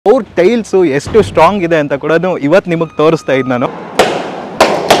ಅವ್ರ ಟೈಲ್ಸು ಎಷ್ಟು ಸ್ಟ್ರಾಂಗ್ ಇದೆ ಅಂತ ಕೂಡ ಇವತ್ತು ನಿಮಗೆ ತೋರಿಸ್ತಾ ಇದ್ದು ನಾನು.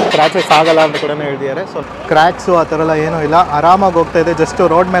 ಕ್ರ್ಯಾಚಸ್ ಆಗಲ್ಲ ಅಂತ ಕೂಡ ಹೇಳಿದ್ದಾರೆ. ಸೊ ಕ್ರ್ಯಾಕ್ಸು ಆ ಥರ ಎಲ್ಲ ಏನೂ ಇಲ್ಲ, ಆರಾಮಾಗಿ ಹೋಗ್ತಾ ಇದೆ. ಜಸ್ಟ್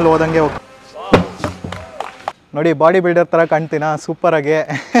ರೋಡ್ ಮೇಲೆ ಹೋದಂಗೆ ನೋಡಿ, ಬಾಡಿ ಬಿಲ್ಡರ್ ಥರ ಕಾಣ್ತೀನ ಸೂಪರಾಗಿ.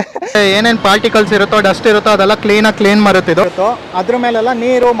 ಏನೇನು ಪಾರ್ಟಿಕಲ್ಸ್ ಇರುತ್ತೋ, ಡಸ್ಟ್ ಇರುತ್ತೋ ಅದೆಲ್ಲ ಕ್ಲೀನ್ ಮಾಡುತ್ತಿದ್ದು. ಅದ್ರ ಮೇಲೆಲ್ಲ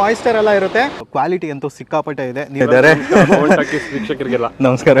ನೀರು, ಮಾಯಿಸ್ಚರ್ ಎಲ್ಲ ಇರುತ್ತೆ. ಕ್ವಾಲಿಟಿ ಅಂತೂ ಸಿಕ್ಕಾಪಟ್ಟೆ ಇದೆ. ನೀವಿದ್ದಾರೆ ವೀಕ್ಷಕರಿಗೆಲ್ಲ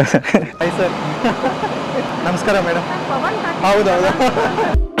ನಮಸ್ಕಾರ. Hi sir. ನಮಸ್ಕಾರ ಮೇಡಮ್. ಹೌದೌದು.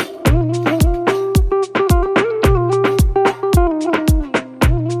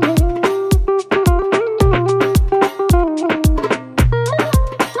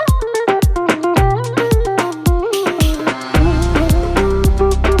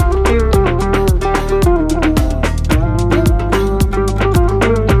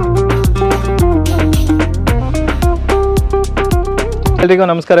 ಎಲ್ರಿಗೂ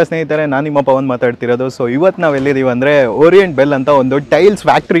ನಮಸ್ಕಾರ ಸ್ನೇಹಿತರೆ, ನಾನು ನಿಮ್ಮ ಪವನ್ ಮಾತಾಡ್ತಿರೋದು. ಸೊ ಇವತ್ತು ನಾವು ಎಲ್ಲಿದ್ದೀವಿ ಅಂದರೆ ಓರಿಯೆಂಟ್ ಬೆಲ್ ಅಂತ ಒಂದು ಟೈಲ್ಸ್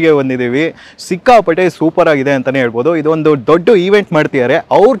ಫ್ಯಾಕ್ಟ್ರಿಗೆ ಬಂದಿದ್ದೀವಿ. ಸಿಕ್ಕಾಪಟ್ಟೆ ಸೂಪರ್ ಆಗಿದೆ ಅಂತಲೇ ಹೇಳ್ಬೋದು. ಇದೊಂದು ದೊಡ್ಡ ಈವೆಂಟ್ ಮಾಡ್ತಿದ್ದಾರೆ.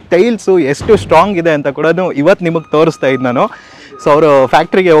 ಅವ್ರ ಟೈಲ್ಸು ಎಷ್ಟು ಸ್ಟ್ರಾಂಗ್ ಇದೆ ಅಂತ ಕೂಡ ಇವತ್ತು ನಿಮಗೆ ತೋರಿಸ್ತಾ ಇದ್ದು ನಾನು. ಸೊ ಅವರು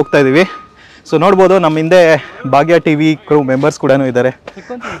ಫ್ಯಾಕ್ಟ್ರಿಗೆ ಹೋಗ್ತಾ ಇದ್ದೀವಿ. ಸೊ ನೋಡ್ಬೋದು, ನಮ್ಮ ಹಿಂದೆ ಭಾಗ್ಯ ಟಿ ವಿ ಕ್ರೂ ಮೆಂಬರ್ಸ್ ಕೂಡ ಇದ್ದಾರೆ.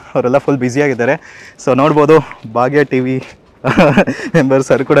 ಅವರೆಲ್ಲ ಫುಲ್ ಬ್ಯುಸಿಯಾಗಿದ್ದಾರೆ. ಸೊ ನೋಡ್ಬೋದು, ಭಾಗ್ಯ ಟಿ ವಿ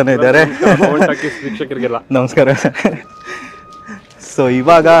ಮೆಂಬರ್ಸ್ ಅವರು ಕೂಡ ಇದ್ದಾರೆ. ವೀಕ್ಷಕರಿಗೆಲ್ಲ ನಮಸ್ಕಾರ. ಸೊ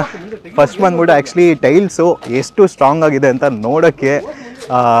ಇವಾಗ ಫಸ್ಟ್ ಬಂದ್ಬಿಟ್ಟು ಆ್ಯಕ್ಚುಲಿ ಟೈಲ್ಸು ಎಷ್ಟು ಸ್ಟ್ರಾಂಗ್ ಆಗಿದೆ ಅಂತ ನೋಡೋಕ್ಕೆ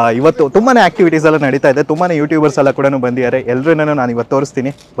ಇವತ್ತು ತುಂಬಾ ಆ್ಯಕ್ಟಿವಿಟೀಸ್ ಎಲ್ಲ ನಡೀತಾ ಇದೆ. ತುಂಬಾ ಯೂಟ್ಯೂಬರ್ಸ್ ಎಲ್ಲ ಕೂಡ ಬಂದಿದ್ದಾರೆ. ಎಲ್ಲರೂ ನಾನು ಇವತ್ತು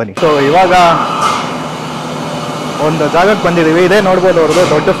ತೋರಿಸ್ತೀನಿ ಬನ್ನಿ. ಸೊ ಇವಾಗ ಒಂದು ಜಾಗಕ್ಕೆ ಬಂದಿದ್ದೀವಿ. ಇದೇ ನೋಡ್ಬೋದು, ಅವ್ರದ್ದು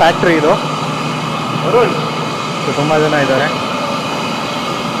ದೊಡ್ಡ ಫ್ಯಾಕ್ಟ್ರಿ ಇದು. ಸೊ ತುಂಬ ಜನ ಇದ್ದಾರೆ.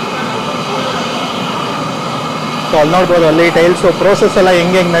 ಸೊ ಅಲ್ಲಿ ನೋಡ್ಬೋದು, ಅಲ್ಲಿ ಟೈಲ್ಸು ಪ್ರೋಸೆಸ್ ಎಲ್ಲ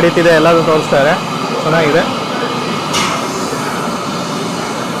ಹೆಂಗೆ ನಡೀತಿದೆ ಎಲ್ಲರೂ ತೋರಿಸ್ತಾರೆ. ಚೆನ್ನಾಗಿದೆ.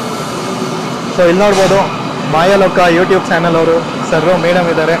 ಸೊ ಇಲ್ಲಿ ನೋಡ್ಬೋದು, ಮಾಯಾಲೋಕ ಯೂಟ್ಯೂಬ್ ಚಾನಲ್ ಅವರು ಸರ್ರು ಮೇಡಮ್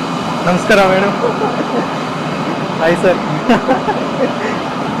ಇದ್ದಾರೆ. ನಮಸ್ಕಾರ ಮೇಡಮ್. Hi sir.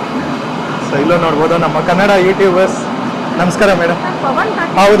 ಸೊ ಇಲ್ಲೂ ನೋಡ್ಬೋದು ನಮ್ಮ ಕನ್ನಡ ಯೂಟ್ಯೂಬರ್ಸ್. ನಮಸ್ಕಾರ ಮೇಡಮ್.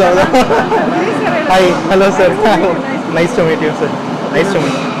 ಹೌದೌದು. Hi, hello sir. Nice to meet you sir. Nice to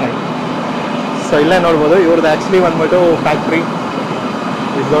meet. Hi. So ಇಲ್ಲೇ ನೋಡ್ಬೋದು, ಇವ್ರದ್ದು ಆ್ಯಕ್ಚುಲಿ ಬಂದ್ಬಿಟ್ಟು ಫ್ಯಾಕ್ಟ್ರಿ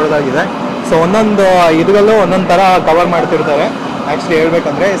ಇದು ದೊಡ್ಡದಾಗಿದೆ. ಸೊ ಒಂದೊಂದು ಇದರಲ್ಲೂ ಒಂದೊಂದು ಥರ ಕವರ್ ಮಾಡ್ತಿರ್ತಾರೆ ಆ್ಯಕ್ಚುಲಿ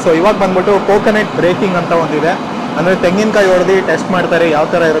ಹೇಳ್ಬೇಕಂದ್ರೆ. ಸೊ ಇವಾಗ ಬಂದ್ಬಿಟ್ಟು ಕೋಕೋನಟ್ ಬ್ರೇಕಿಂಗ್ ಅಂತ ಒಂದಿದೆ. ಅಂದರೆ ತೆಂಗಿನಕಾಯಿ ಹೊಡೆದು ಟೆಸ್ಟ್ ಮಾಡ್ತಾರೆ ಯಾವ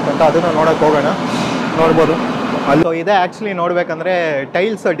ಥರ ಇರುತ್ತಂತ. ಅದನ್ನು ನೋಡೋಕೆ ಹೋಗೋಣ. ನೋಡ್ಬೋದು ಅಲ್ಲಿ ಇದೆ ಆ್ಯಕ್ಚುಲಿ ನೋಡಬೇಕಂದ್ರೆ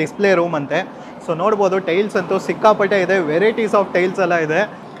ಟೈಲ್ಸ್ ಡಿಸ್ಪ್ಲೇ ರೂಮ್ ಅಂತೆ. ಸೊ ನೋಡ್ಬೋದು, ಟೈಲ್ಸ್ ಅಂತೂ ಸಿಕ್ಕಾಪಟ್ಟೆ ಇದೆ. ವೆರೈಟೀಸ್ ಆಫ್ ಟೈಲ್ಸ್ ಎಲ್ಲ ಇದೆ.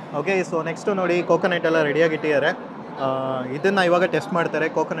 ಓಕೆ, ಸೊ ನೆಕ್ಸ್ಟು ನೋಡಿ, ಕೋಕೋನಟ್ ಎಲ್ಲ ರೆಡಿಯಾಗಿ ಇಟ್ಟಿದ್ದಾರೆ. ಇದನ್ನು ಇವಾಗ ಟೆಸ್ಟ್ ಮಾಡ್ತಾರೆ,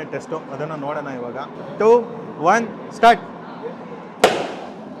 ಕೋಕೋನಟ್ ಟೆಸ್ಟು. ಅದನ್ನು ನೋಡೋಣ ಇವಾಗ. 2, 1 ಸ್ಟಾರ್ಟ್.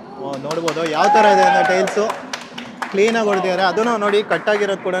 ನೋಡ್ಬೋದು ಯಾವ ಥರ ಇದೆ ಅಂದರೆ ಟೈಲ್ಸು ಕ್ಲೀನಾಗಿ ಹೊಡೆದಿದ್ದಾರೆ. ಅದನ್ನು ನೋಡಿ,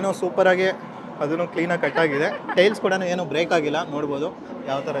 ಕಟ್ಟಾಗಿರೋದು ಕೂಡ ಸೂಪರಾಗಿ, ಅದನ್ನು ಕ್ಲೀನಾಗಿ ಕಟ್ಟಾಗಿದೆ. ಟೈಲ್ಸ್ ಕೂಡ ಏನು ಬ್ರೇಕ್ ಆಗಿಲ್ಲ. ನೋಡ್ಬೋದು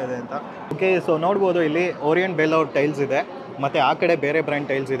ಯಾವ ಥರ ಇದೆ ಅಂತ. ಓಕೆ, ಸೊ ನೋಡ್ಬೋದು, ಇಲ್ಲಿ ಓರಿಯೆಂಟ್ ಬೆಲ್ ಅವ್ರ ಟೈಲ್ಸ್ ಇದೆ, ಮತ್ತು ಆ ಕಡೆ ಬೇರೆ ಬ್ರ್ಯಾಂಡ್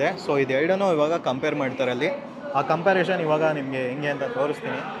ಟೈಲ್ಸ್ ಇದೆ. ಸೊ ಇದೆರಡನ್ನೂ ಇವಾಗ ಕಂಪೇರ್ ಮಾಡ್ತಾರೆ ಅಲ್ಲಿ. ಆ ಕಂಪ್ಯಾರಿಸನ್ ಇವಾಗ ನಿಮಗೆ ಹೆಂಗೆ ಅಂತ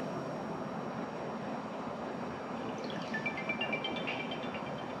ತೋರಿಸ್ತೀನಿ.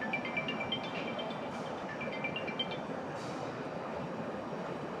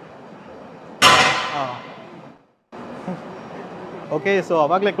 ಓಕೆ, ಸೊ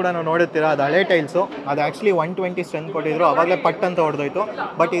ಅವಾಗಲೇ ಕೂಡ ನಾವು ನೋಡುತ್ತೀರಾ, ಅದು ಹಳೆ ಟೈಲ್ಸು. ಅದು ಆ್ಯಕ್ಚುಲಿ 120 ಸ್ಟ್ರೆಂತ್ ಕೊಟ್ಟಿದ್ರು, ಅವಾಗಲೇ ಪಟ್ ಅಂತ ಹೊಡೆದೋಯ್ತು.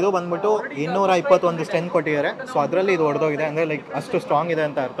 ಬಟ್ ಇದು ಬಂದ್ಬಿಟ್ಟು 221 ಸ್ಟ್ರೆಂತ್ ಕೊಟ್ಟಿದ್ದಾರೆ. ಸೊ ಅದರಲ್ಲಿ ಇದು ಹೊಡೆದೋಗಿದೆ, ಅಂದರೆ ಲೈಕ್ ಅಷ್ಟು ಸ್ಟ್ರಾಂಗ್ ಇದೆ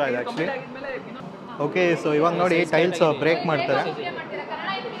ಅಂತ ಅರ್ಥ ಇದೆ ಆ್ಯಕ್ಚುಲಿ. ಓಕೆ, ಸೊ ಇವಾಗ ನೋಡಿ ಟೈಲ್ಸ್ ಬ್ರೇಕ್ ಮಾಡ್ತಾರೆ.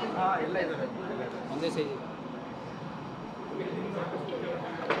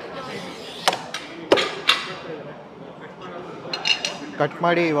 ಕಟ್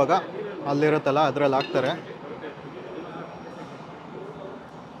ಮಾಡಿ ಇವಾಗ ಅಲ್ಲಿರುತ್ತಲ್ಲ ಅದರಲ್ಲಿ ಹಾಕ್ತಾರೆ.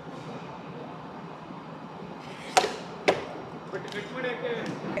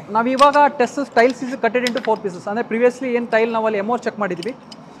 ನಾವು ಇವಾಗ test tiles is ಕಟೆಡ್ into 4 pieces. ಅಂದರೆ ಪ್ರಿವಿಯಸ್ಲಿ ಏನು ಟೈಲ್ ನಾವಲ್ಲಿ ಎಮೋರ್ ಚೆಕ್ ಮಾಡಿದ್ವಿ,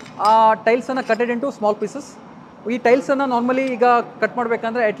 ಆ ಟೈಲ್ಸನ್ನು ಕಟೆಡ್ ಇಂಟು ಸ್ಮಾಲ್ ಪೀಸಸ್. ಈ ಟೈಲ್ಸನ್ನು ನಾರ್ಮಲಿ ಈಗ ಕಟ್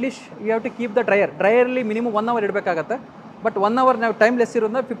ಮಾಡಬೇಕಂದ್ರೆ at least you have to keep the ಡ್ರೈಯರ್ಲಿ minimum 1 hour ಇಡಬೇಕಾಗತ್ತೆ. But 1 hour ನಾವು ಟೈಮ್ ಲೆಸ್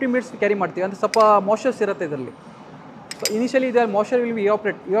ಇರೋದ್ರಿಂದ 15 ಮಿನಿಟ್ಸ್ ಕ್ಯಾರಿ ಮಾಡ್ತೀವಿ. ಅಂದರೆ ಸ್ವಲ್ಪ ಮಾಯ್ಶ್ಚರ್ಸ್ ಇರುತ್ತೆ ಇದರಲ್ಲಿ. ಸೊ ಇನಿಷಿಯಲಿ ಇದು ಮಾಯ್ಶ್ಚರ್ ವಿಲ್ ಬಿ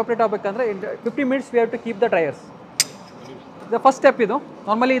ಇವಾಪ್ರೇಟ್ ಆಗಬೇಕಂದ್ರೆ 15 minutes we have to keep the dryers. ಇದು ಫಸ್ಟ್ ಸ್ಟೆಪ್. ಇದು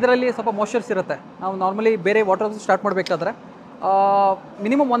ನಾರ್ಮಲಿ ಇದರಲ್ಲಿ ಸ್ವಲ್ಪ ಮಾಯ್ಶ್ಚರ್ಸ್ ಇರುತ್ತೆ. ನಾವು ನಾರ್ಮಲಿ ಬೇರೆ ವಾಟರ್ ಸ್ಟಾರ್ಟ್ ಮಾಡಬೇಕಾದ್ರೆ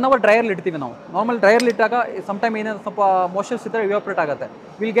ಮಿನಿಮಮ್ 1 ಅವರ್ ಡ್ರೈಯರ್ಲಿ ಇಡ್ತೀವಿ ನಾವು. ನಾರ್ಮಲ್ ಡ್ರೈಯರ್ಲಿ ಇಟ್ಟಾಗ ಸಮ್ಟೈಮ್ ಏನಾದ್ರು ಸ್ವಲ್ಪ ಮಾಯ್ಶ್ಚರ್ಸ್ ಇದ್ದರೆ ಇವಾಪ್ರೇಟ್ ಆಗುತ್ತೆ.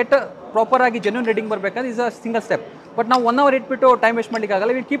 ವಿಲ್ ಗೆಟ್ ಪ್ರಾಪರಾಗಿ ಜೆನ್ಯೂನ್ ರೀಡಿಂಗ್ ಬರಬೇಕಾದ್ರೆ is a single step. But ನಾವು 1 ಅವರ್ ಇಟ್ಬಿಟ್ಟು time waste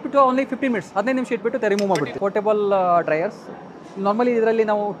ಮಾಡಲಿಕ್ಕಾಗಲ್ಲ. Will keep it only 15 minutes, 15 ನಿಮಿಷ ಇಟ್ಬಿಟ್ಟು ರಿಮೂವ್ ಮಾಡಿಬಿಡ್ತೀವಿ. ಪೋರ್ಟೇಬಲ್ ಡ್ರೈಯರ್ಸ್ ನಾರ್ಮಲಿ ಇದರಲ್ಲಿ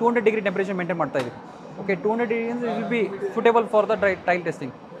ನಾವು 200 ಡಿಗ್ರಿ ಟೆಂಪರೇಚರ್ ಮೇಂಟೈನ್ ಮಾಡ್ತಾ ಇದ್ದೀವಿ. Okay, 200 degree will be suitable for the tail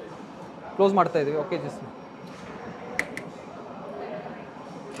testing. Close ಮಾಡ್ತಾ ಇದ್ದೀವಿ. ಓಕೆ, ಜಸ್ಟ್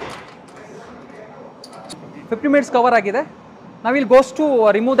 50 ಮಿನಿಟ್ಸ್ ಕವರ್ ಆಗಿದೆ. ನಾವು ಇಲ್ಲಿ goes to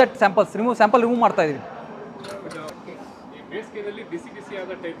remove that samples remove ಮಾಡ್ತಾ ಇದೀವಿ. ಬೇಸಿಗೆಯಲ್ಲಿ ಬಿಸಿ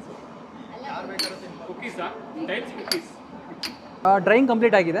ಬಿಸಿಯಾದ tiles ಕುಕೀಸಾ tiles cookies drying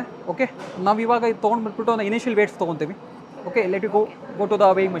complete ಆಗಿದೆ. ಓಕೆ, ನಾವು ಇವಾಗ ಇದು ತೊಗೊಂಡ್ಬಿಟ್ಬಿಟ್ಟು ನಾವು initial weights ತೊಗೊತೀವಿ. Okay, let you go to the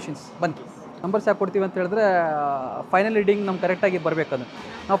weighing machines. ಬನ್ನಿ, ನಂಬರ್ಸ್ ಯಾಕೆ ಕೊಡ್ತೀವಿ ಅಂತ ಹೇಳಿದ್ರೆ ಫೈನಲ್ ರೀಡಿಂಗ್ ನಮ್ಗೆ ಕರೆಕ್ಟಾಗಿ ಬರಬೇಕದು.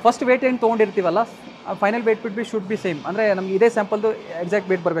 ನಾವು ಫಸ್ಟ್ ವೇಟ್ ಏನು ತೊಗೊಂಡಿರ್ತೀವಲ್ಲ, ಫೈನಲ್ ವೇಟ್ ಬಿಟ್ಟು ಶುಡ್ ಬಿ ಸೇಮ್, ಅಂದರೆ ನಮ್ಗೆ ಇದೇ ಸ್ಯಾಂಪಲ್ದು ಎಕ್ಸಾಕ್ಟ್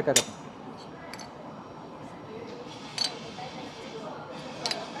ವೇಟ್ ಬರಬೇಕಾಗುತ್ತೆ.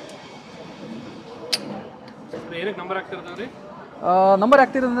 ಏನಕ್ಕೆ ನಂಬರ್ ಆಗ್ತಿರೋದ್ರಿ? Number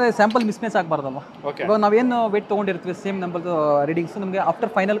ಆಗ್ತಿರೋದಂದರೆ sample ಮಿಸ್ಮೇಚ್ ಆಗಬಾರ್ದಲ್ವ. ಇವಾಗ ನಾವೇನು ವೇಟ್ ತೊಗೊಂಡಿರ್ತೀವಿ ಸೇಮ್ ನಂಬರ್ದು ರೀಡಿಂಗ್ಸ್ ನಮಗೆ ಆಫ್ಟರ್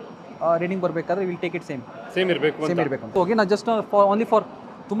ಫೈನಲ್ ರೀಡಿಂಗ್ ಬರಬೇಕಾದ್ರೆ ವಿಲ್ ಟೇಕ್ ಇಟ್ ಸೇಮ್ ಇರಬೇಕು. ಹೋಗಿ ನಾವು ಜಸ್ಟ್ ಓನ್ಲಿ ಫಾರ್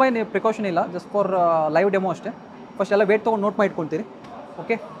ತುಂಬ ಏನು ಪ್ರಿಕಾಷನ್ ಇಲ್ಲ, ಜಸ್ಟ್ ಫಾರ್ ಲೈವ್ ಡೆಮೋ ಅಷ್ಟೇ. ಫಸ್ಟ್ ಎಲ್ಲ ವೇಟ್ ತೊಗೊಂಡು ನೋಟ್ ಮಾಡಿ ಇಟ್ಕೊಳ್ತೀರಿ.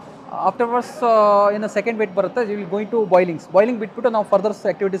 ಓಕೆ, ಆಫ್ಟರ್ವರ್ಡ್ಸ್ ಏನು ಸೆಕೆಂಡ್ ವೇಟ್ ಬರುತ್ತೆ, ವಿಲ್ ಗೋಯಿಂಗ್ ಟು ಬಾಯ್ಲಿಂಗ್ ಬಿಟ್ಬಿಟ್ಟು ನಾವು ಫರ್ದರ್ಸ್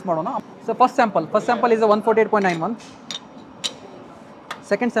ಆ್ಯಕ್ಟಿವಿಟೀಸ್ ಮಾಡೋಣ. So first sample is 148.91.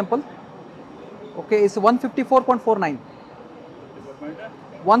 Second sample okay is 154.49.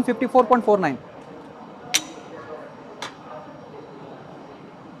 154.49.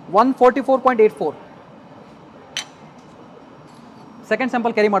 144.84. Second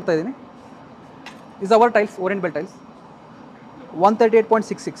sample carry ಮಾಡ್ತಾ ಇದ್ದೀನಿ. Is our tiles, Orientbell tiles.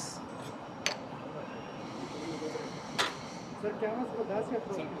 138.66. Sir canvas ಜಾಸ್ತಿ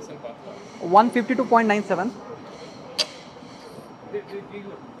ಸ್ವಲ್ಪ 152.97.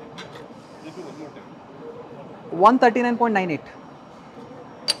 139.98.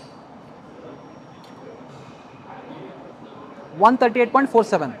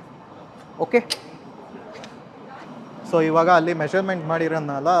 138.47. ಓಕೆ, ಸೊ ಇವಾಗ ಅಲ್ಲಿ ಮೆಷರ್ಮೆಂಟ್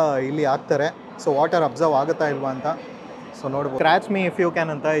ಮಾಡಿರೋದನ್ನೆಲ್ಲ ಇಲ್ಲಿ ಹಾಕ್ತಾರೆ. ಸೊ ವಾಟರ್ ಅಬ್ಸರ್ವ್ ಆಗುತ್ತಾ ಇಲ್ವಾ ಅಂತ. ಸೊ ನೋಡ್ಬೋದು, scratch me if you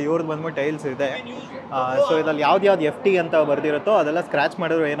can ಅಂತ ಇವ್ರದ್ದು ಬಂದ್ಬಿಟ್ಟು ಟೈಲ್ಸ್ ಇದೆ. ಸೊ ಇದ್ರಲ್ಲಿ ಯಾವ್ದು ಎಫ್ ಟಿ ಅಂತ ಬರ್ದಿರುತ್ತೋ ಅದೆಲ್ಲ ಸ್ಕ್ರ್ಯಾಚ್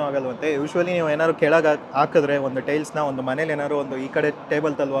ಮಾಡಿದ್ರು ಏನೂ ಆಗಲ್ವಂತೆ. ಯೂಶ್ವಲಿ ನೀವು ಏನಾದ್ರು ಕೆಳಗೆ ಹಾಕಿದ್ರೆ ಒಂದು ಟೈಲ್ಸ್ನ ಒಂದು ಮನೇಲಿ ಏನಾದ್ರು ಒಂದು ಈ ಕಡೆ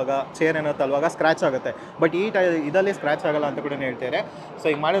ಟೇಬಲ್ ತಲ್ವಾಗ ಚೇರ್ ಏನೋ ತಲ್ವಾಗ ಸ್ಕ್ರ್ಯಾಚ್ ಆಗುತ್ತೆ. ಬಟ್ ಈ ಇದರಲ್ಲಿ ಸ್ಕ್ರ್ಯಾಚ್ ಆಗಲ್ಲ ಅಂತ ಕೂಡ ಹೇಳ್ತಾರೆ. ಸೊ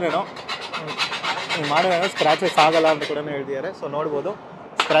ಈಗ ಮಾಡಿದ್ರೇನೋ ಸ್ಕ್ರ್ಯಾಚಸ್ ಆಗಲ್ಲ ಅಂತ ಕೂಡ ಹೇಳ್ತಿದ್ದಾರೆ. ಸೊ ನೋಡ್ಬೋದು,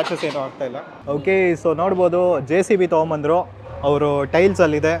 ಸ್ಕ್ರ್ಯಾಚಸ್ ಏನೂ ಆಗ್ತಾಯಿಲ್ಲ. ಓಕೆ, ಸೊ ನೋಡ್ಬೋದು JCB ತೊಗೊಂಬಂದರು ಅವರು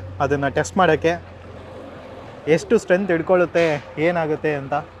ಟೈಲ್ಸಲ್ಲಿದೆ. ಅದನ್ನು ಟೆಸ್ಟ್ ಮಾಡೋಕ್ಕೆ ಎಷ್ಟು ಸ್ಟ್ರೆಂತ್ ಹಿಡ್ಕೊಳ್ಳುತ್ತೆ ಏನಾಗುತ್ತೆ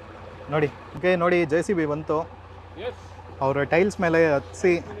ಅಂತ ನೋಡಿ. ಓಕೆ ನೋಡಿ, JCB ಬಂತು, ಅವರು ಟೈಲ್ಸ್ ಮೇಲೆ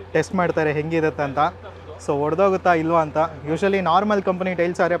ಹತ್ಸಿ ಟೆಸ್ಟ್ ಮಾಡ್ತಾರೆ ಹೆಂಗಿರುತ್ತೆ ಅಂತ. ಸೊ ಹೊಡೆದೋಗುತ್ತಾ ಇಲ್ವಾ ಅಂತ. ಯೂಶ್ವಲಿ ನಾರ್ಮಲ್ ಕಂಪನಿ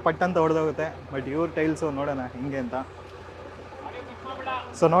ಟೈಲ್ಸ್ ಆದರೆ ಪಟ್ ಅಂತ ಹೊಡೆದೋಗುತ್ತೆ. ಬಟ್ ಇವ್ರ ಟೈಲ್ಸು ನೋಡೋಣ ಹಿಂಗೆ ಅಂತ.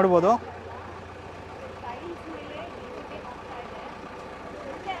 ಸೊ ನೋಡ್ಬೋದು,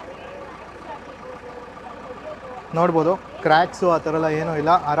 ನೋಡ್ಬೋದು ಕ್ರ್ಯಾಕ್ಸು ಆ ಥರ ಎಲ್ಲ ಏನೂ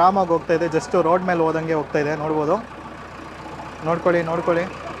ಇಲ್ಲ, ಆರಾಮಾಗಿ ಹೋಗ್ತಾ ಇದೆ. ಜಸ್ಟ್ ರೋಡ್ ಮೇಲೆ ಹೋದಂಗೆ ಹೋಗ್ತಾ ಇದೆ. ನೋಡ್ಬೋದು, ನೋಡ್ಕೊಳ್ಳಿ.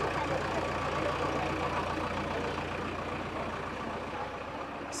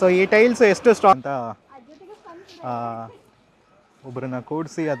 ಸೊ ಈ ಟೈಲ್ಸ್ ಎಷ್ಟು ಸ್ಟ್ರಾಂಗ್ ಅಂತ ಒಬ್ಬರನ್ನ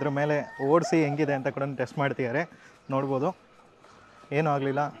ಕೂಡಿಸಿ ಅದ್ರ ಮೇಲೆ ಓಡಿಸಿ ಹೆಂಗಿದೆ ಅಂತ ಕೂಡ ಟೆಸ್ಟ್ ಮಾಡ್ತಿದ್ದಾರೆ. ನೋಡ್ಬೋದು, ಏನೂ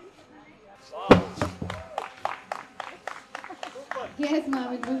ಆಗಲಿಲ್ಲ.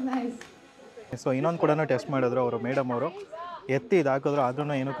 ಸೊ ಇನ್ನೊಂದು ಕೂಡ ಟೆಸ್ಟ್ ಮಾಡಿದ್ರು ಅವರು ಮೇಡಮ್ ಅವರು, ಎತ್ತಿ ಇದು ಹಾಕಿದ್ರು ಆದ್ರೂ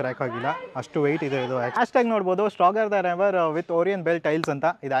ಏನೂ ಕ್ರ್ಯಾಕ್ ಆಗಿಲ್ಲ. ಅಷ್ಟು ವೆಯ್ಟ್ ಇದೆ ಇದು. ಹ್ಯಾಶ್ಟ್ಯಾಗ್ ನೋಡ್ಬೋದು, stronger Dhan ever with Orientbell tiles ಅಂತ.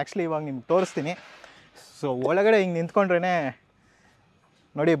 ಇದು ಆ್ಯಕ್ಚುಲಿ ಇವಾಗ ನಿಮ್ಗೆ ತೋರಿಸ್ತೀನಿ. ಸೊ ಒಳಗಡೆ ಹಿಂಗೆ ನಿಂತ್ಕೊಂಡ್ರೇ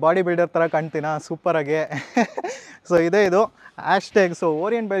ನೋಡಿ ಬಾಡಿ ಬಿಲ್ಡರ್ ಥರ ಕಾಣ್ತೀನ ಸೂಪರಾಗಿ. ಸೊ ಇದೇ ಇದು ಹ್ಯಾಶ್ಟ್ಯಾಗ್. ಸೊ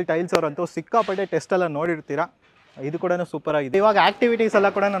Orientbell tiles ಅವರಂತೂ ಸಿಕ್ಕಾಪಟ್ಟೆ ಟೆಸ್ಟೆಲ್ಲ ನೋಡಿರ್ತೀರಾ. ಇದು ಕೂಡ ಸೂಪರಾಗಿದೆ. ಇವಾಗ ಆ್ಯಕ್ಟಿವಿಟೀಸ್ ಎಲ್ಲ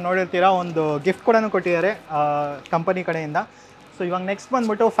ಕೂಡ ನೋಡಿರ್ತೀರಾ. ಒಂದು ಗಿಫ್ಟ್ ಕೂಡ ಕೊಟ್ಟಿದ್ದಾರೆ ಕಂಪನಿ ಕಡೆಯಿಂದ. ಸೊ ಇವಾಗ ನೆಕ್ಸ್ಟ್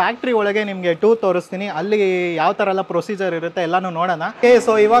ಬಂದ್ಬಿಟ್ಟು ಫ್ಯಾಕ್ಟ್ರಿ ಒಳಗೆ ನಿಮಗೆ ಟೂರ್ ತೋರಿಸ್ತೀನಿ. ಅಲ್ಲಿ ಯಾವ ಥರ ಎಲ್ಲ ಪ್ರೊಸೀಜರ್ ಇರುತ್ತೆ ಎಲ್ಲನೂ ನೋಡೋಣ.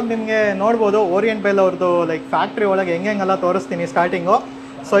 ಸೊ ಇವಾಗ ನಿಮಗೆ ನೋಡ್ಬೋದು Orientbell ಅವ್ರದ್ದು ಲೈಕ್ ಫ್ಯಾಕ್ಟ್ರಿ ಒಳಗೆ ಹೆಂಗೆಲ್ಲ ತೋರಿಸ್ತೀನಿ ಸ್ಟಾರ್ಟಿಂಗು.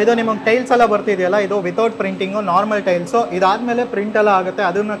 ಸೊ ಇದು ನಿಮಗೆ ಟೈಲ್ಸ್ ಎಲ್ಲ ಬರ್ತಿದೆಯಲ್ಲ, ಇದು ವಿತೌಟ್ ಪ್ರಿಂಟಿಂಗು ನಾರ್ಮಲ್ ಟೈಲ್ಸು. ಇದಾದಮೇಲೆ ಪ್ರಿಂಟ್ ಎಲ್ಲ ಆಗುತ್ತೆ,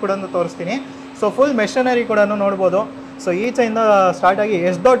 ಅದನ್ನು ಕೂಡ ತೋರಿಸ್ತೀನಿ. ಸೊ ಫುಲ್ ಮೆಷನರಿ ಕೂಡ ನೋಡ್ಬೋದು. ಸೊ ಈಚೆಯಿಂದ ಸ್ಟಾರ್ಟ್ ಆಗಿ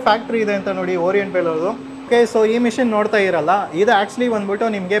ಎಷ್ಟು ದೊಡ್ಡ ಫ್ಯಾಕ್ಟ್ರಿ ಇದೆ ಅಂತ ನೋಡಿ Orientbell ಅವ್ರದ್ದು. ಓಕೆ, ಸೊ ಈ ಮಿಷಿನ್ ನೋಡ್ತಾ ಇರಲ್ಲ, ಇದು ಆ್ಯಕ್ಚುಲಿ ಬಂದ್ಬಿಟ್ಟು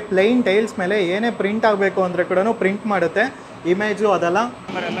ನಿಮಗೆ ಪ್ಲೈನ್ ಟೈಲ್ಸ್ ಮೇಲೆ ಏನೇ ಪ್ರಿಂಟ್ ಆಗಬೇಕು ಅಂದರೆ ಕೂಡ ಪ್ರಿಂಟ್ ಮಾಡುತ್ತೆ. ಇಮೇಜು ಅದೆಲ್ಲ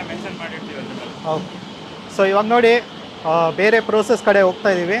ಮೆನ್ಷನ್ ಮಾಡಿರ್ತೀವಿ. ಓಕೆ, ಸೊ ಇವಾಗ ನೋಡಿ ಬೇರೆ ಪ್ರೋಸೆಸ್ ಕಡೆ ಹೋಗ್ತಾ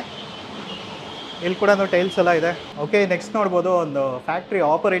ಇದ್ದೀವಿ. ಇಲ್ಲಿ ಕೂಡ ಟೈಲ್ಸ್ ಎಲ್ಲ ಇದೆ. ಓಕೆ, ನೆಕ್ಸ್ಟ್ ನೋಡ್ಬೋದು ಒಂದು ಫ್ಯಾಕ್ಟ್ರಿ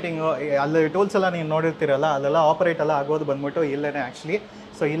ಆಪರೇಟಿಂಗು. ಅಲ್ಲಿ ಟೂಲ್ಸ್ ಎಲ್ಲ ನೀವು ನೋಡಿರ್ತೀರಲ್ಲ, ಅಲ್ಲೆಲ್ಲ ಆಪರೇಟ್ ಎಲ್ಲ ಆಗೋದು ಬಂದ್ಬಿಟ್ಟು ಇಲ್ಲೇ ಆ್ಯಕ್ಚುಲಿ.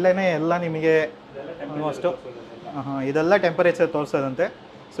 ಸೊ ಇಲ್ಲೇ ಎಲ್ಲ ನಿಮಗೆ ಆಲ್ಮೋಸ್ಟು ಇದೆಲ್ಲ ಟೆಂಪರೇಚರ್ ತೋರಿಸೋದಂತೆ.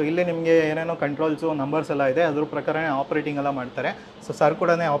 ಸೊ ಇಲ್ಲಿ ನಿಮಗೆ ಏನೇನೋ ಕಂಟ್ರೋಲ್ಸು ನಂಬರ್ಸ್ ಎಲ್ಲ ಇದೆ, ಅದ್ರ ಪ್ರಕಾರನೇ ಆಪರೇಟಿಂಗ್ ಎಲ್ಲ ಮಾಡ್ತಾರೆ. ಸೊ ಸರ್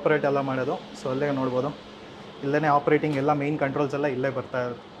ಕೂಡ ಆಪರೇಟ್ ಎಲ್ಲ ಮಾಡೋದು. ಸೊ ಅಲ್ಲೇ ನೋಡ್ಬೋದು, ಇಲ್ಲೇ ಆಪರೇಟಿಂಗ್ ಎಲ್ಲ ಮೇನ್ ಕಂಟ್ರೋಲ್ಸ್ ಎಲ್ಲ ಇಲ್ಲೇ ಬರ್ತಾ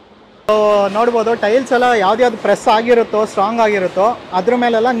ಇರುತ್ತೆ. ಸೊ ನೋಡ್ಬೋದು ಟೈಲ್ಸ್ ಎಲ್ಲ ಯಾವ್ದು ಪ್ರೆಸ್ ಆಗಿರುತ್ತೋ ಸ್ಟ್ರಾಂಗ್ ಆಗಿರುತ್ತೋ ಅದ್ರ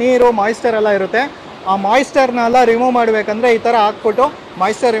ಮೇಲೆಲ್ಲ ನೀರು ಮಾಯಿಸ್ಚರ್ ಎಲ್ಲ ಇರುತ್ತೆ. ಆ ಮಾಯಿಸ್ಚರ್ನೆಲ್ಲ ರಿಮೂವ್ ಮಾಡಬೇಕಂದ್ರೆ ಈ ಥರ ಹಾಕ್ಬಿಟ್ಟು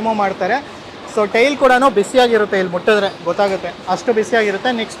ಮಾಯಿಸ್ಚರ್ ರಿಮೂವ್ ಮಾಡ್ತಾರೆ. ಸೊ ಟೈಲ್ ಕೂಡ ಬಿಸಿಯಾಗಿರುತ್ತೆ, ಇಲ್ಲಿ ಮುಟ್ಟಿದ್ರೆ ಗೊತ್ತಾಗುತ್ತೆ ಅಷ್ಟು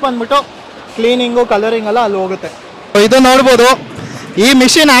ಬಿಸಿಯಾಗಿರುತ್ತೆ. ನೆಕ್ಸ್ಟ್ ಬಂದ್ಬಿಟ್ಟು ಕ್ಲೀನಿಂಗು ಕಲರಿಂಗ್ ಎಲ್ಲ ಅಲ್ಲಿ ಹೋಗುತ್ತೆ. ಇದು ನೋಡ್ಬೋದು, ಈ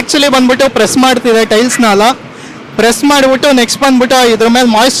ಮಿಷಿನ್ ಆ್ಯಕ್ಚುಲಿ ಬಂದ್ಬಿಟ್ಟು ಪ್ರೆಸ್ ಮಾಡ್ತಿದೆ ಟೈಲ್ಸ್ನೆಲ್ಲ. ಪ್ರೆಸ್ ಮಾಡಿಬಿಟ್ಟು ನೆಕ್ಸ್ಟ್ ಬಂದ್ಬಿಟ್ಟು ಇದ್ರ ಮೇಲೆ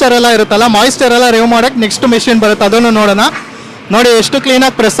ಮಾಯಿಶ್ಚರ್ ಎಲ್ಲ ಇರುತ್ತಲ್ಲ, ಮಾಯಿಶ್ಚರ್ ಎಲ್ಲ ರಿಮೂವ್ ಮಾಡೋಕ್ಕೆ ನೆಕ್ಸ್ಟ್ ಮಿಷಿನ್ ಬರುತ್ತೆ, ಅದನ್ನು ನೋಡೋಣ. ನೋಡಿ ಎಷ್ಟು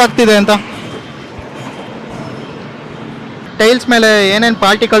ಕ್ಲೀನಾಗಿ ಪ್ರೆಸ್ ಆಗ್ತಿದೆ ಅಂತ. ಟೈಲ್ಸ್ ಮೇಲೆ ಏನೇನು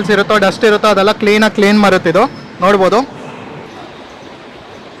ಪಾರ್ಟಿಕಲ್ಸ್ ಇರುತ್ತೋ, ಡಸ್ಟ್ ಇರುತ್ತೋ ಅದೆಲ್ಲ ಕ್ಲೀನ್ ಮಾಡುತ್ತಿದ್ದು ನೋಡ್ಬೋದು.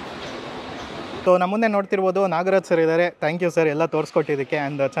 ಸೊ ನಮ್ಮ ಮುಂದೆ ನೋಡ್ತಿರ್ಬೋದು ನಾಗರಾಜ್ ಸರ್ ಇದ್ದಾರೆ. ಥ್ಯಾಂಕ್ ಯು ಸರ್ ಎಲ್ಲ ತೋರಿಸ್ಕೊಟ್ಟಿದ್ದಕ್ಕೆ.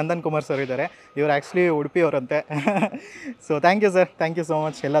 ಆ್ಯಂಡ್ ಚಂದನ್ ಕುಮಾರ್ ಸರ್ ಇದ್ದಾರೆ, ಇವರು actually ಉಡುಪಿಯವರಂತೆ. So thank you sir, thank you so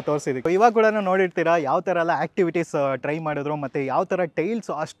much ಎಲ್ಲ ತೋರಿಸಿದ್ದಕ್ಕೆ. ಇವಾಗ ಕೂಡ ನೋಡಿರ್ತೀರಾ ಯಾವ ಥರ ಎಲ್ಲ ಆ್ಯಕ್ಟಿವಿಟೀಸ್ ಟ್ರೈ ಮಾಡಿದ್ರು, ಮತ್ತು ಯಾವ ಥರ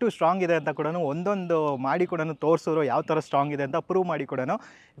ಟೈಲ್ಸ್ ಅಷ್ಟು ಸ್ಟ್ರಾಂಗ್ ಇದೆ ಅಂತ ಕೂಡ ಒಂದೊಂದು ಮಾಡಿ ಕೂಡ ತೋರಿಸಿದ್ರು, ಯಾವ ಥರ ಸ್ಟ್ರಾಂಗ್ ಇದೆ ಅಂತ ಪ್ರೂವ್ ಮಾಡಿ ಕೂಡ.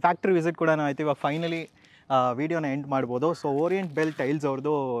 ಫ್ಯಾಕ್ಟ್ರಿ ವಿಸಿಟ್ ಕೂಡ ಆಯಿತು. ಇವಾಗ ಫೈನಲಿ ವೀಡಿಯೋನ ಎಂಡ್ ಮಾಡ್ಬೋದು. ಸೊ ಓರಿಯೆಂಟ್ ಬೆಲ್ ಟೈಲ್ಸ್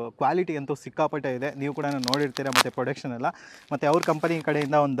ಅವ್ರದ್ದು ಕ್ವಾಲಿಟಿ ಅಂತೂ ಸಿಕ್ಕಾಪಟ್ಟೆ ಇದೆ, ನೀವು ಕೂಡ ನೋಡಿರ್ತೀರ, ಮತ್ತು ಪ್ರೊಡಕ್ಷನ್ ಎಲ್ಲ. ಮತ್ತು ಅವ್ರ ಕಂಪನಿ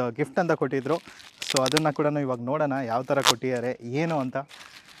ಕಡೆಯಿಂದ ಒಂದು ಗಿಫ್ಟ್ ಅಂತ ಕೊಟ್ಟಿದ್ದರು. ಸೊ ಅದನ್ನು ಕೂಡ ಇವಾಗ ನೋಡೋಣ ಯಾವ ಥರ ಕೊಟ್ಟಿದ್ದಾರೆ ಏನು ಅಂತ.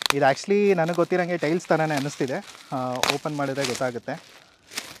 ಇದು ಆ್ಯಕ್ಚುಲಿ ನನಗೆ ಗೊತ್ತಿರೋಂಗೆ ಟೈಲ್ಸ್ ಥರನೇ ಅನ್ನಿಸ್ತಿದೆ, ಓಪನ್ ಮಾಡಿದ್ರೆ ಗೊತ್ತಾಗುತ್ತೆ.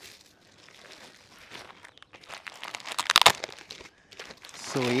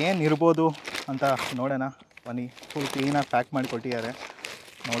 ಸೊ ಏನಿರ್ಬೋದು ಅಂತ ನೋಡೋಣ ಬನ್ನಿ. ಫುಲ್ ಕ್ಲೀನಾಗಿ ಪ್ಯಾಕ್ ಮಾಡಿ ಕೊಟ್ಟಿದ್ದಾರೆ,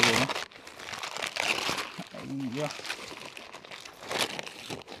 ನೋಡ್ಬೋದು. ಅಯ್ಯೋ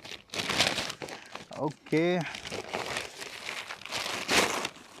ಓಕೆ,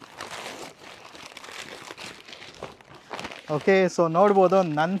 ಓಕೆ. ಸೊ ನೋಡ್ಬೋದು,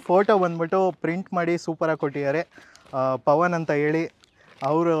 ನನ್ನ ಫೋಟೋ ಬಂದ್ಬಿಟ್ಟು ಪ್ರಿಂಟ್ ಮಾಡಿ ಸೂಪರಾಗಿ ಕೊಟ್ಟಿದ್ದಾರೆ. ಪವನ್ ಅಂತ ಹೇಳಿ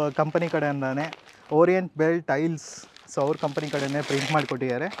ಅವ್ರ company ಕಡೆಯಿಂದಾನೆ, orient bell tiles. So ಅವ್ರ ಕಂಪನಿ ಕಡೆಯೇ ಪ್ರಿಂಟ್ ಮಾಡಿ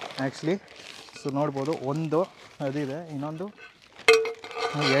ಕೊಟ್ಟಿದ್ದಾರೆ ಆ್ಯಕ್ಚುಲಿ. ಸೊ ನೋಡ್ಬೋದು, ಒಂದು ಅದಿದೆ, ಇನ್ನೊಂದು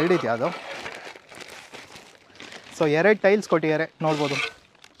ಎರಡಿದೆ ಅದು. ಸೊ 2 ಟೈಲ್ಸ್ ಕೊಟ್ಟಿದ್ದಾರೆ, ನೋಡ್ಬೋದು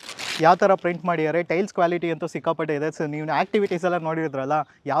ಯಾವ ಥರ ಪ್ರಿಂಟ್ ಮಾಡಿದ್ದಾರೆ. ಟೈಲ್ಸ್ ಕ್ವಾಲಿಟಿ ಅಂತೂ ಸಿಕ್ಕಾಪಟ್ಟೆ ಇದೆ. ಸೊ ನೀವು ಆ್ಯಕ್ಟಿವಿಟೀಸ್ ಎಲ್ಲ ನೋಡಿದ್ರಲ್ಲ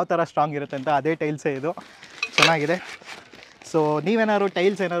ಯಾವ ಥರ ಸ್ಟ್ರಾಂಗ್ ಇರುತ್ತೆ ಅಂತ, ಅದೇ ಟೈಲ್ಸೇ ಇದು, ಚೆನ್ನಾಗಿದೆ. ಸೊ ನೀವೇನಾದ್ರು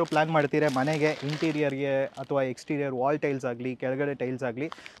ಟೈಲ್ಸ್ ಏನಾದ್ರು ಪ್ಲ್ಯಾನ್ ಮಾಡ್ತೀರಾ ಮನೆಗೆ, ಇಂಟೀರಿಯರ್ಗೆ ಅಥವಾ ಎಕ್ಸ್ಟೀರಿಯರ್ ವಾಲ್ ಟೈಲ್ಸ್ ಆಗಲಿ, ಕೆಳಗಡೆ ಟೈಲ್ಸ್ ಆಗಲಿ,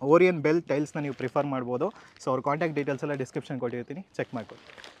 ಓರಿಯೆಂಟ್ ಬೆಲ್ ಟೈಲ್ಸ್ನ ನೀವು ಪ್ರಿಫರ್ ಮಾಡ್ಬೋದು. ಸೊ ಅವ್ರ ಕಾಂಟ್ಯಾಕ್ಟ್ ಡೀಟೇಲ್ಸ್ ಎಲ್ಲ ಡಿಸ್ಕ್ರಿಪ್ಷನ್ ಕೊಟ್ಟಿರ್ತೀನಿ, ಚೆಕ್ ಮಾಡ್ಕೊಳ್ಳಿ.